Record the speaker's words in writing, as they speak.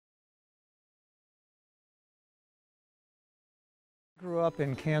Grew up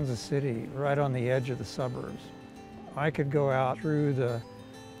in Kansas City, right on the edge of the suburbs. I could go out through the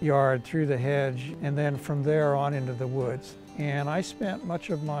yard, through the hedge, and then from there on into the woods. And I spent much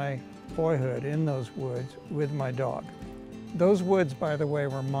of my boyhood in those woods with my dog. Those woods, by the way,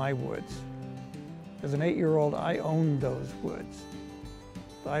 were my woods. As an 8-year-old, I owned those woods.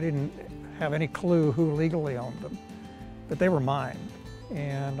 I didn't have any clue who legally owned them, but they were mine.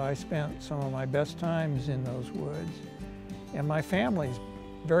 And I spent some of my best times in those woods, and my family's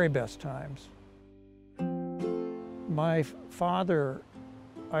very best times. My father,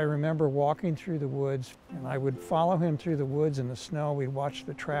 I remember walking through the woods, and I would follow him through the woods in the snow. We'd watch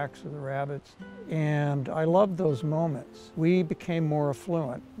the tracks of the rabbits, and I loved those moments. We became more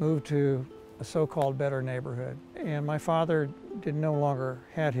affluent, moved to a so-called better neighborhood, and my father no longer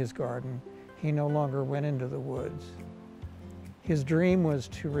had his garden. He no longer went into the woods. His dream was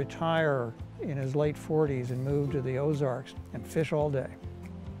to retire in his late 40s and move to the Ozarks and fish all day.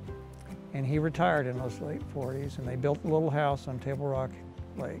 And he retired in those late 40s, and they built a little house on Table Rock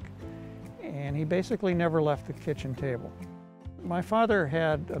Lake. And he basically never left the kitchen table. My father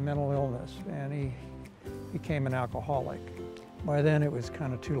had a mental illness, and he became an alcoholic. By then it was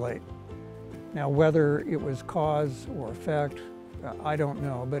kind of too late. Now, whether it was cause or effect, I don't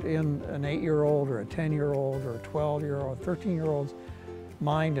know, but in an 8-year-old or a 10-year-old or a 12-year-old, 13-year-old's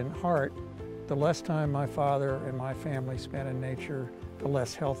mind and heart, the less time my father and my family spent in nature, the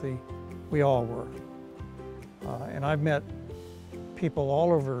less healthy we all were. And I've met people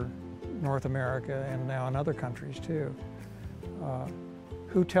all over North America and now in other countries too,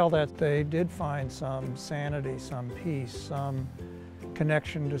 who tell that they did find some sanity, some peace, some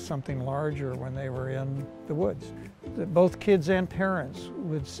connection to something larger when they were in the woods. That both kids and parents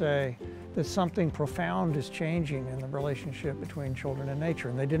would say that something profound is changing in the relationship between children and nature,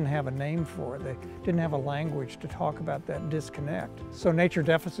 and they didn't have a name for it. They didn't have a language to talk about that disconnect. So nature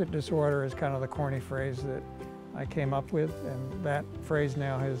deficit disorder is kind of the corny phrase that I came up with, and that phrase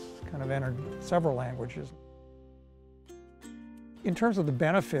now has kind of entered several languages. In terms of the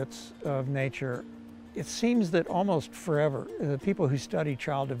benefits of nature, it seems that almost forever, the people who study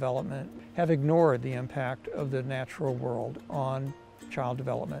child development have ignored the impact of the natural world on child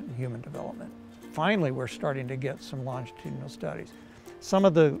development and human development. Finally, we're starting to get some longitudinal studies. Some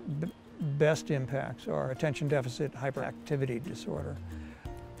of the best impacts are attention deficit hyperactivity disorder.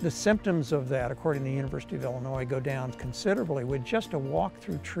 The symptoms of that, according to the University of Illinois, go down considerably with just a walk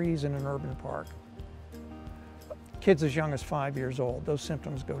through trees in an urban park. Kids as young as 5 years old, those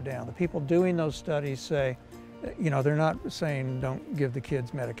symptoms go down. The people doing those studies say, you know, they're not saying don't give the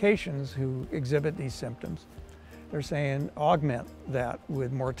kids medications who exhibit these symptoms. They're saying augment that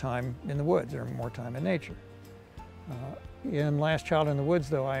with more time in the woods or more time in nature. In Last Child in the Woods,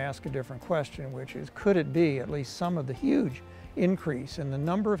 though, I ask a different question, which is, could it be at least some of the huge increase in the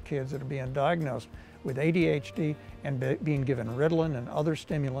number of kids that are being diagnosed with ADHD and being given Ritalin and other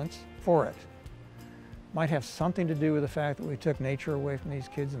stimulants for it might have something to do with the fact that we took nature away from these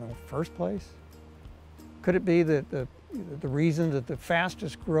kids in the first place? Could it be that the reason that the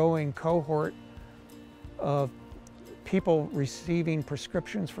fastest growing cohort of people receiving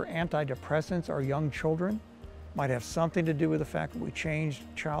prescriptions for antidepressants are young children might have something to do with the fact that we changed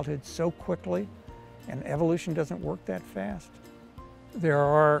childhood so quickly and evolution doesn't work that fast? There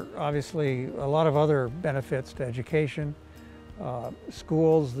are obviously a lot of other benefits to education.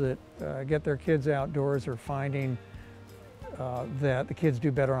 Schools that get their kids outdoors are finding that the kids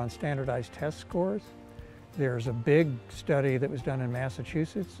do better on standardized test scores. There's a big study that was done in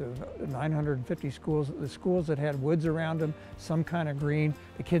Massachusetts of 950 schools, the schools that had woods around them, some kind of green,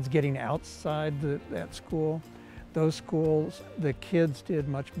 the kids getting outside that school. Those schools, the kids did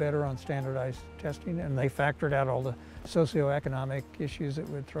much better on standardized testing, and they factored out all the socioeconomic issues that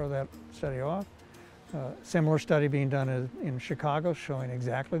would throw that study off. Similar study being done in Chicago showing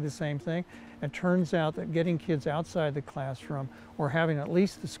exactly the same thing. It turns out that getting kids outside the classroom or having at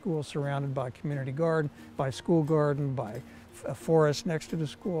least the school surrounded by community garden, by school garden, by a forest next to the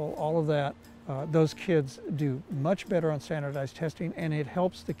school, all of that, those kids do much better on standardized testing, and it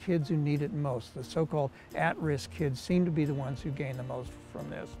helps the kids who need it most. The so-called at-risk kids seem to be the ones who gain the most from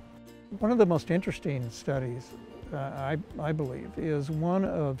this. One of the most interesting studies, I believe, is one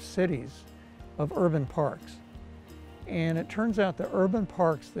of cities of urban parks. And it turns out the urban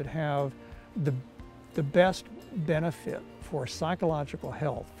parks that have the best benefit for psychological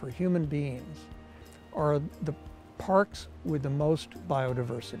health for human beings are the parks with the most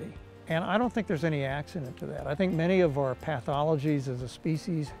biodiversity. And I don't think there's any accident to that. I think many of our pathologies as a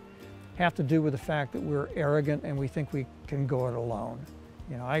species have to do with the fact that we're arrogant and we think we can go it alone.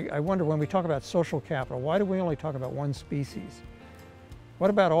 You know, I wonder when we talk about social capital, why do we only talk about one species? What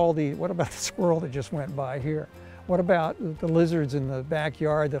about the squirrel that just went by here? What about the lizards in the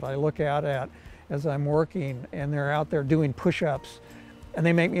backyard that I look out at as I'm working, and they're out there doing push-ups and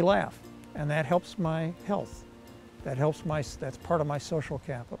they make me laugh, and that helps my health. That's part of my social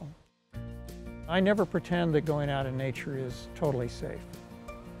capital. I never pretend that going out in nature is totally safe.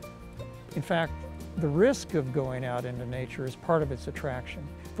 In fact, the risk of going out into nature is part of its attraction.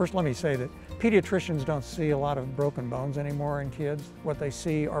 First, let me say that pediatricians don't see a lot of broken bones anymore in kids. What they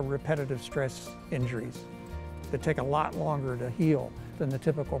see are repetitive stress injuries that take a lot longer to heal than the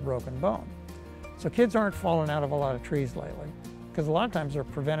typical broken bone. So kids aren't falling out of a lot of trees lately, because a lot of times they're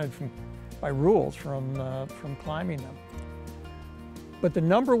prevented by rules from climbing them. But the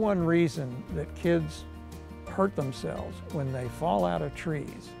number one reason that kids hurt themselves when they fall out of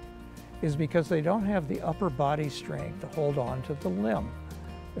trees is because they don't have the upper body strength to hold on to the limb.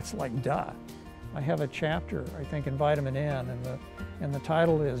 It's like, duh. I have a chapter, I think, in Vitamin N, and the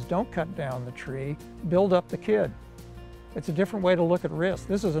title is, Don't Cut Down the Tree, Build Up the Kid. It's a different way to look at risk.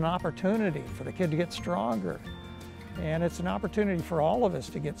 This is an opportunity for the kid to get stronger. And it's an opportunity for all of us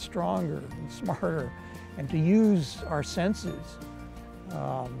to get stronger and smarter and to use our senses.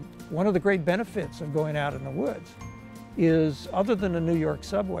 One of the great benefits of going out in the woods is, other than the New York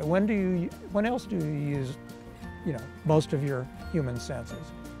subway, when else do you use, most of your human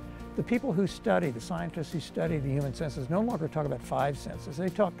senses? The people who study, the scientists who study the human senses, no longer talk about 5 senses. They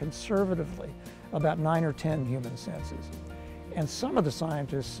talk conservatively about 9 or 10 human senses. And some of the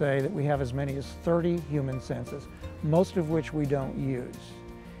scientists say that we have as many as 30 human senses, most of which we don't use,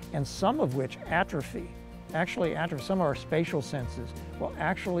 and some of which atrophy. Actually atrophy. Some of our spatial senses will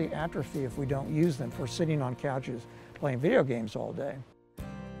actually atrophy if we don't use them, if we're sitting on couches playing video games all day.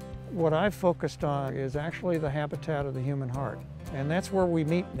 What I've focused on is actually the habitat of the human heart, and that's where we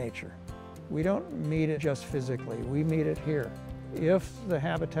meet nature. We don't meet it just physically, we meet it here. If the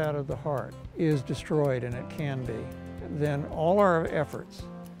habitat of the heart is destroyed, and it can be, then all our efforts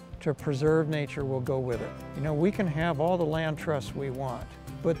to preserve nature will go with it. We can have all the land trusts we want,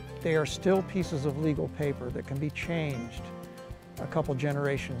 but they are still pieces of legal paper that can be changed a couple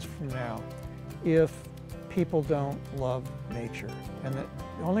generations from now if people don't love nature. And the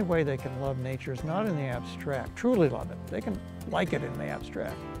only way they can love nature is not in the abstract, truly love it. They can like it in the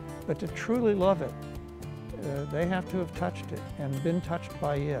abstract, but to truly love it, they have to have touched it and been touched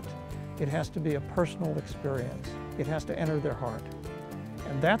by it. It has to be a personal experience. It has to enter their heart.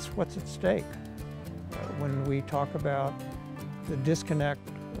 And that's what's at stake when we talk about the disconnect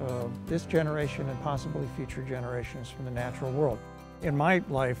of this generation and possibly future generations from the natural world. In my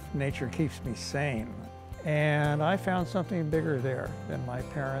life, nature keeps me sane. And I found something bigger there than my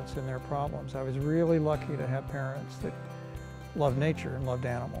parents and their problems. I was really lucky to have parents that loved nature and loved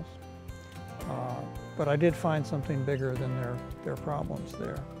animals. But I did find something bigger than their problems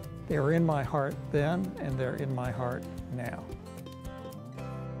there. They were in my heart then, and they're in my heart now.